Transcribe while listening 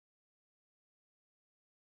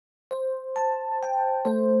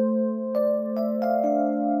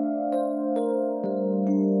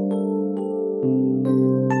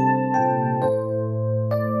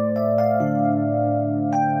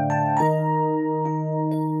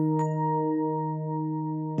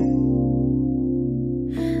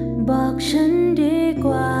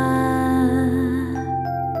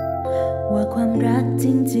จ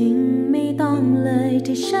ริงๆไม่ต้องเลย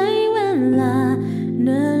ที่ใช้เวลาเ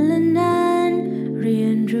นิ่นและนานเรีย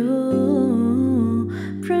นรู้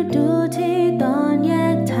เพราะดูที่ตอนแย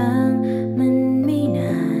กทางมันไม่น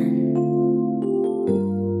าน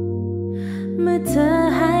เมื่อเธอ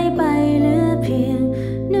หายไปเหลือเพียง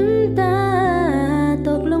น้ำตาต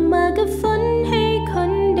กลงมากับฝนให้ค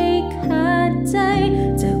นได้ขาดใจ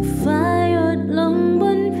จากฟ้าหยดลงบ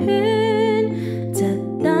นพื้นจาก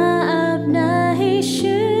ตาอาบหน้าให้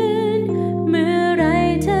ชื้นเมื่อไร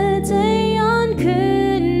เธอจะย้อนคื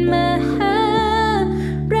นมาหา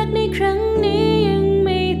รักในครั้งนี้ยังไ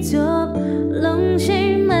ม่จบลงใช่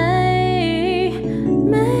ไหม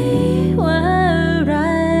ไม่ว่าอะไร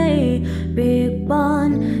เปียกปอน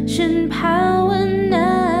ฉันภาวน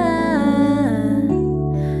า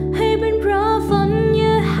ให้เป็นเพราะฝนอ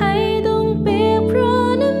ย่าให้ต้องเปียกเพราะ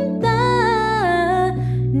น้ำตา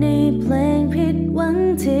ในเพลงผิดหวัง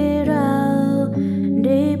ที่เราไ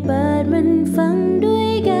ด้เปิดมันฟังด้ว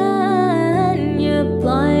ยกันอย่าป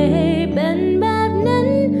ล่อยให้เป็นแบบนั้น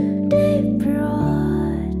ได้โปร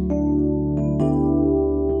ด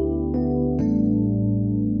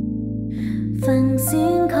ฟังเสี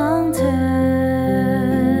ยงของเธอ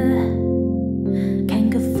แข่ง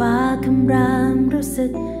กับฟ้าคำรามรู้สึ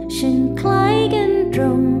กฉันคล้ายกันตร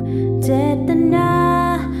งเจตนา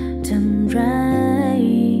ทำร้าย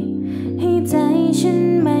ให้ใจฉัน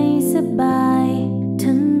ไม่สบาย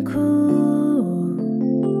ทั้งคู่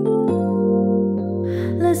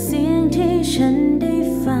และเสียงที่ฉันได้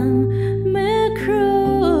ฟังเมื่อครู่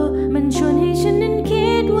มันชวนให้ฉันนั้นคิ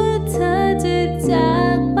ดว่าเธอจะจา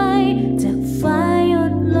กไปจากฟ้าหย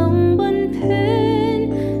ดลงบนพื้น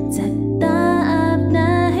จากตาอาบหน้า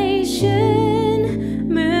ให้ชื้น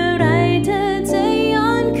เมื่อไรเธอจะย้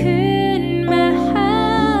อนคืนมาหา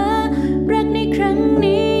รักในครั้ง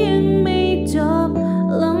นี้ยังไม่จบ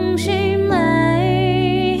ลงใช่ไหม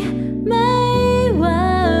ไม่ว่า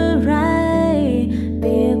อะไรเ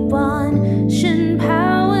ปียกปอนฉันภา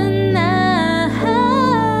วนา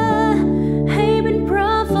ให้เป็นเพร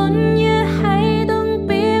าะฝนอย่าให้ต้องเ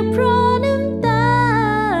ปียกเพราะน้ำตา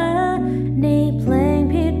ในเพลง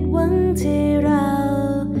ผิดหวังที่เรา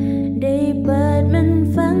ได้เปิดมัน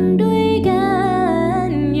ฟังด้วยกัน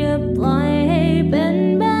อย่าปล่อยให้เป็น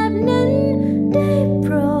แบบนั้นได้โป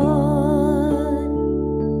รด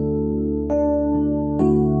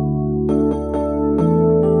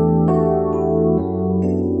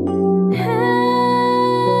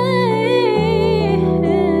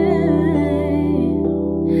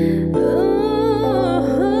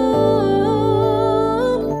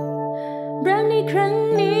รักในครั้ง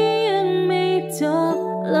นี้ยังไม่จบ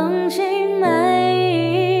ลงใช่ไหม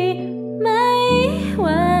ไม่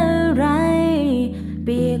ว่าอะไรเ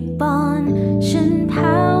ปียกปอนฉันภ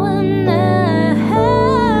าวนา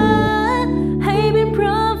ให้เป็นเพร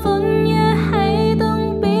าะฝนอย่าให้ต้อง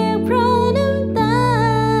เปียกเพราะน้ำตา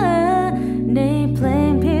ในเพล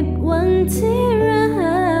งผิดหวังที่เรา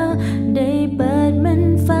ได้เปิดมัน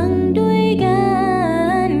ฟังด้วยกั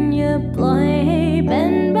นอย่าปล่อยให้เป็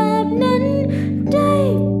นแบบนั้นได้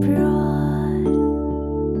โปรด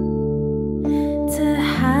เธอ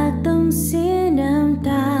หากต้องเสีย